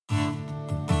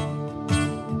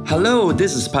Hello,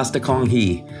 this is Pastor Kong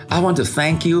Hee. I want to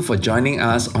thank you for joining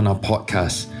us on our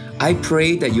podcast. I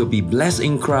pray that you'll be blessed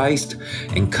in Christ,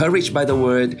 encouraged by the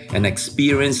Word, and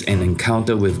experience an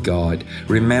encounter with God.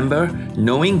 Remember,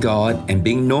 knowing God and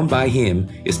being known by Him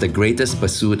is the greatest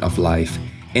pursuit of life.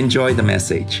 Enjoy the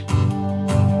message.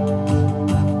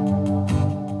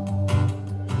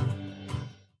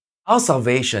 Our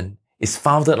salvation is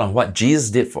founded on what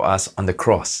Jesus did for us on the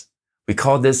cross. We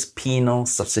call this penal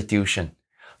substitution.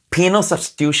 Penal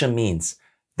substitution means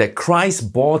that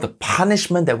Christ bore the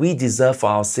punishment that we deserve for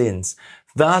our sins,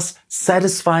 thus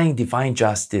satisfying divine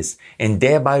justice and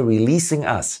thereby releasing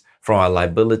us from our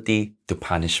liability to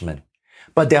punishment.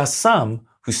 But there are some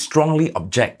who strongly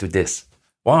object to this.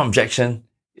 One objection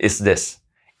is this: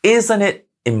 isn't it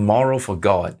immoral for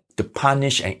God to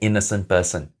punish an innocent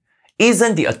person?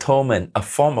 Isn't the atonement a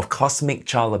form of cosmic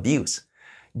child abuse?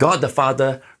 God the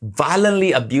Father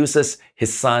violently abuses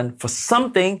His Son for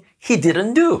something He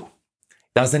didn't do.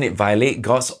 Doesn't it violate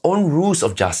God's own rules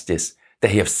of justice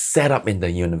that He has set up in the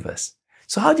universe?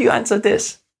 So how do you answer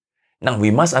this? Now,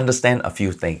 we must understand a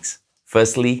few things.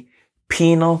 Firstly,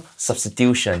 penal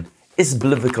substitution is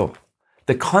biblical.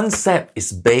 The concept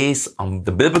is based on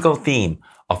the biblical theme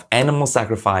of animal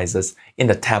sacrifices in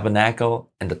the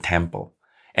tabernacle and the temple,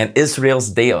 and Israel's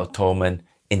Day of Atonement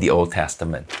in the Old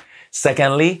Testament.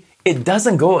 Secondly, it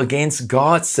doesn't go against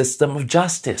God's system of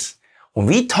justice. When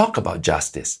we talk about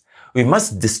justice, we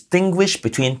must distinguish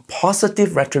between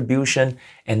positive retribution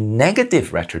and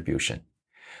negative retribution.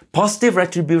 Positive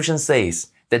retribution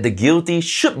says that the guilty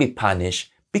should be punished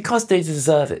because they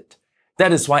deserve it.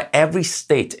 That is why every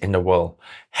state in the world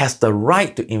has the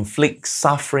right to inflict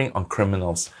suffering on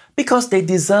criminals because they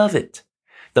deserve it.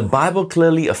 The Bible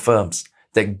clearly affirms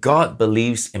that God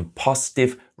believes in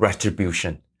positive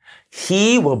retribution.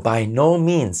 He will by no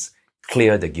means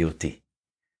clear the guilty.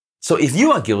 So if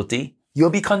you are guilty,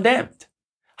 you'll be condemned.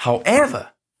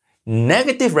 However,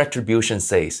 negative retribution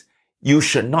says you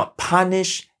should not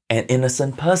punish an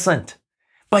innocent person.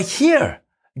 But here,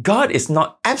 God is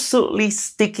not absolutely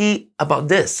sticky about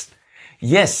this.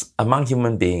 Yes, among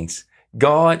human beings,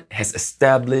 God has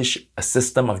established a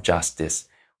system of justice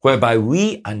whereby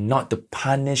we are not to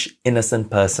punish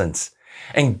innocent persons.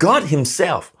 And God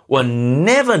Himself will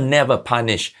never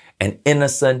punish an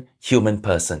innocent human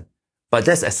person. But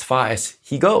that's as far as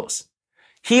He goes.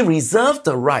 He reserved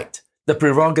the right, the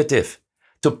prerogative,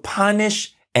 to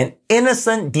punish an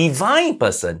innocent divine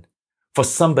person for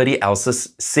somebody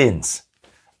else's sins.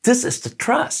 This is the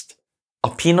trust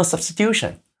of penal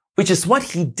substitution, which is what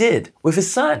He did with His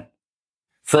Son.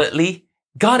 Thirdly,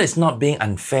 God is not being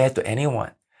unfair to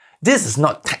anyone. This is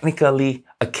not technically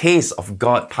a case of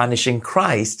God punishing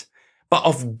Christ, but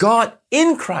of God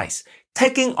in Christ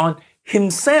taking on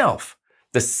Himself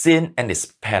the sin and its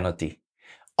penalty.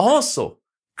 Also,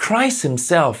 Christ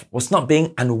Himself was not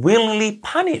being unwillingly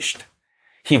punished.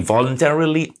 He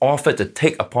voluntarily offered to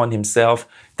take upon Himself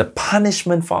the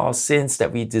punishment for our sins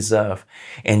that we deserve,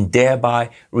 and thereby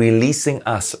releasing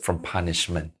us from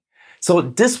punishment. So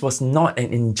this was not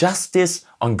an injustice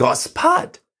on God's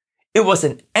part. It was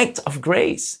an act of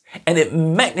grace, and it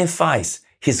magnifies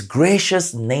His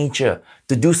gracious nature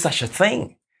to do such a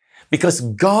thing. Because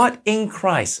God in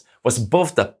Christ was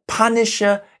both the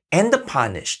punisher and the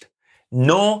punished.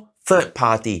 No third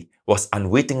party was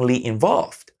unwittingly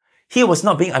involved. He was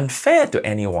not being unfair to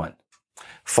anyone.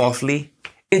 Fourthly,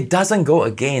 it doesn't go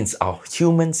against our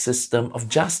human system of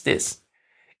justice.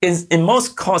 In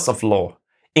most courts of law,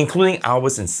 including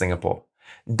ours in Singapore,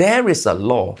 there is a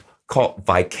law called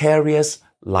vicarious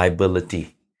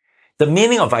liability. The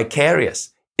meaning of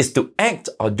vicarious is to act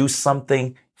or do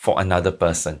something for another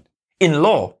person. In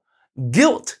law,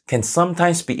 guilt can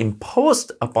sometimes be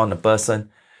imposed upon a person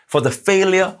for the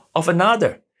failure of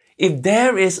another if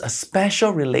there is a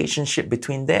special relationship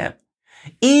between them,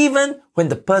 even when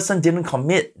the person didn't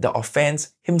commit the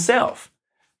offense himself.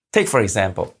 Take, for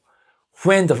example,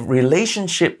 when the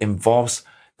relationship involves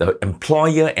the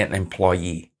employer and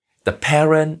employee, the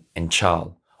parent and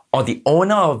child, or the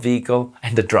owner of a vehicle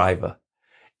and the driver.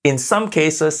 In some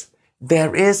cases,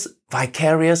 there is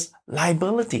vicarious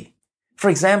liability.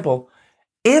 For example,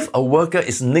 if a worker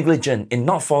is negligent in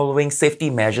not following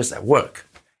safety measures at work,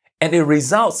 and it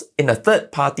results in a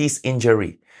third party's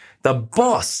injury, the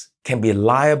boss can be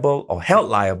liable or held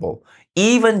liable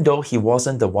even though he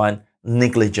wasn't the one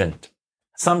negligent.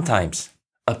 Sometimes,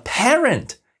 a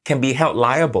parent can be held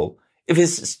liable if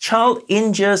his child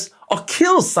injures or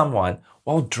kills someone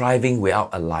while driving without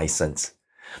a license,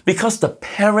 because the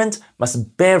parent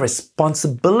must bear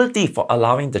responsibility for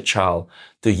allowing the child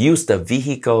to use the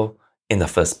vehicle in the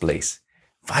first place.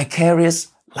 Vicarious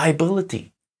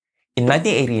liability. In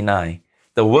 1989,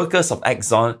 the workers of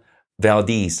Exxon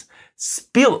Valdez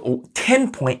spilled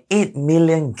 10.8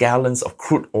 million gallons of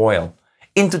crude oil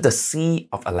into the Sea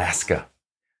of Alaska.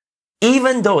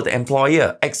 Even though the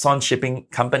employer, Exxon Shipping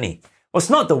Company, was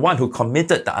not the one who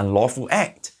committed the unlawful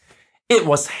act, it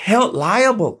was held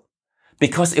liable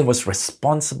because it was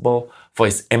responsible for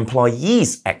its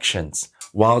employees' actions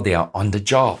while they are on the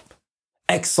job.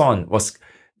 Exxon was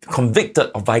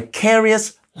convicted of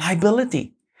vicarious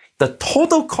liability. The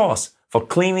total cost for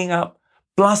cleaning up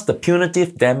plus the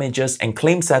punitive damages and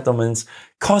claim settlements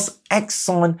cost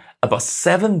Exxon about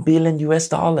 $7 billion US.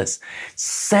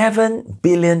 $7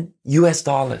 billion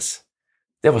US.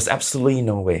 There was absolutely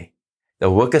no way the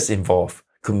workers involved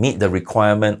could meet the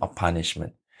requirement of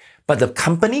punishment. But the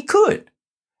company could.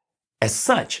 As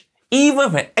such,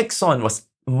 even when Exxon was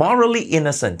morally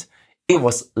innocent, it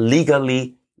was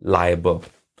legally liable.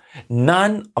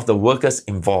 None of the workers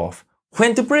involved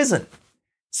went to prison.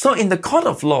 So in the court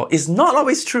of law, it's not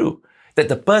always true that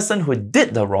the person who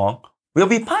did the wrong will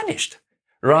be punished.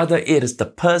 Rather, it is the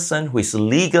person who is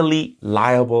legally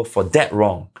liable for that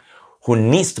wrong who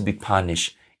needs to be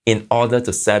punished in order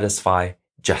to satisfy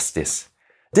justice.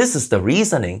 This is the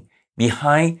reasoning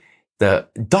behind the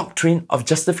doctrine of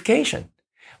justification.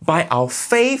 By our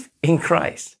faith in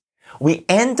Christ, we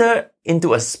enter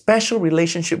into a special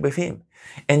relationship with Him,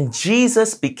 and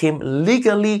Jesus became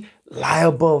legally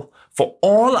liable for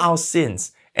all our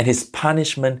sins, and His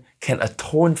punishment can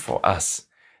atone for us.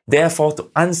 Therefore,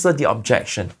 to answer the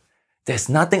objection, there's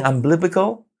nothing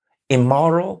unbiblical,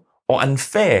 immoral, or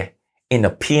unfair in the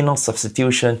penal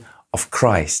substitution of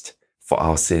Christ for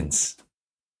our sins.